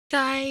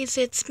Guys,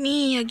 it's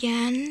me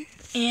again,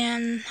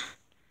 and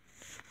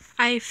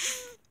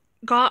I've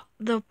got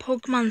the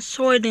Pokemon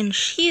Sword and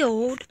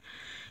Shield.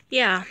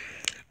 Yeah,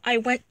 I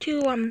went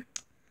to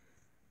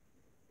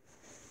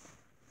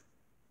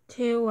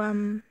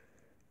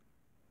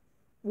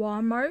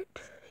Walmart.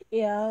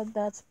 Yeah,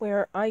 that's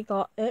where I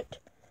got it.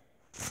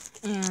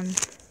 And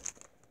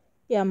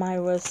yeah, my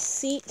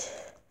receipt,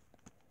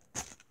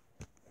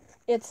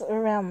 it's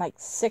around like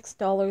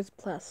 $6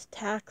 plus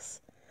tax.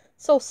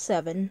 So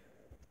 $7.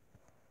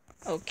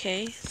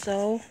 Okay,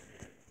 so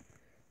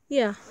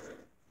yeah,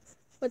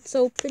 let's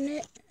open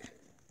it.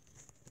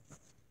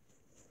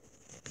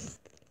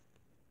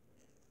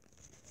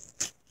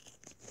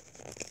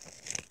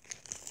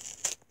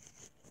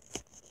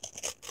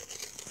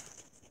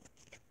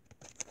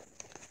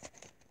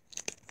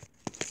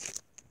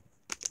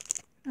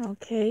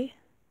 Okay,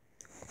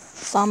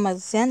 some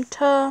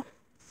magenta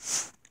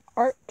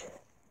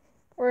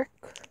artwork.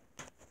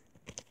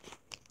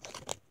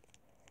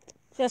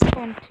 Just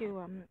going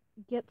to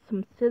get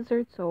some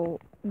scissors, so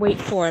wait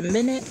for a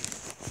minute.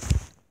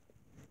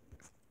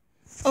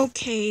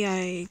 Okay,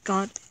 I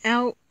got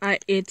out.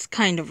 It's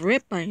kind of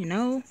ripped, I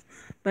know,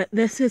 but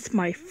this is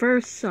my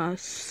first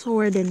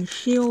Sword and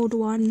Shield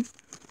one.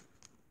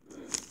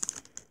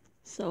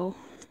 So,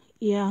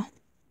 yeah.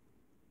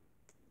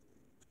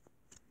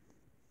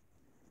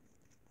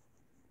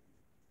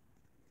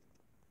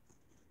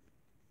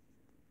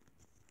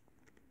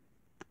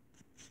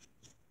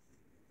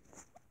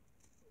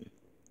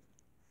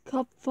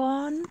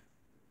 Cupfon,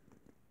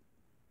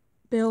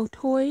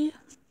 Baltoy,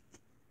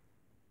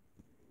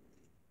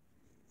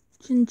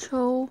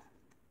 Chinchou,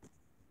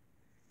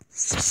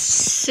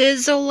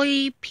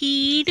 Sizzlypede,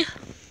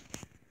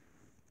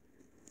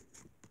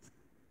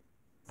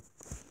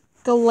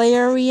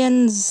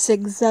 Galarian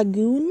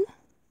Zigzagoon,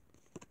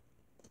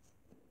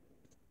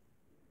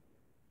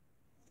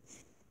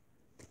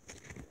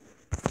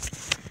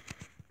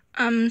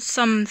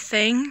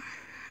 something.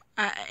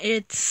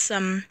 It's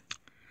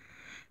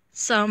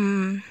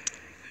some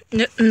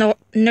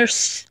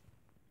nurse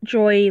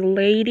joy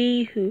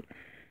lady who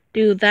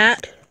do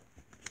that.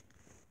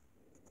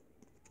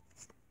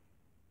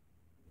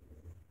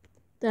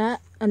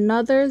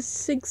 Another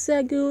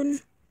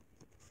Zigzagoon,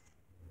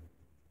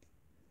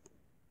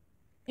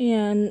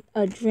 and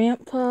a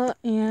Drampa,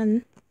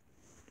 and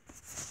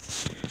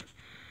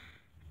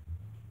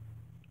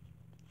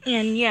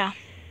yeah,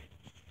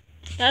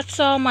 that's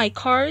all my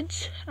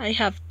cards. I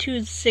have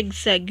 2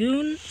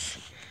 Zigzagoons.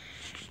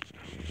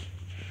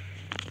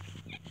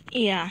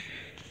 Yeah,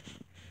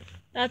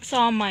 that's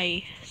all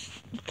my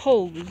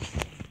pulls.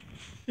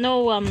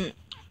 No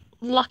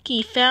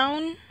lucky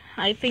found.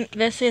 I think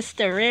this is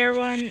the rare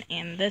one,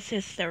 and this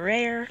is the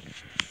rare.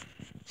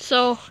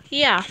 So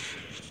yeah,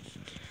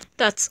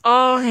 that's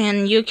all,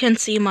 and you can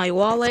see my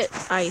wallet.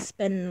 I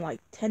spend like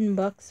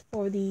 $10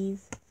 for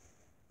these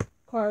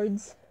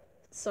cards.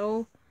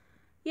 So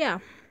yeah,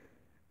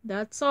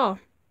 that's all.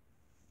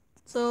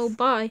 So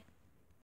bye.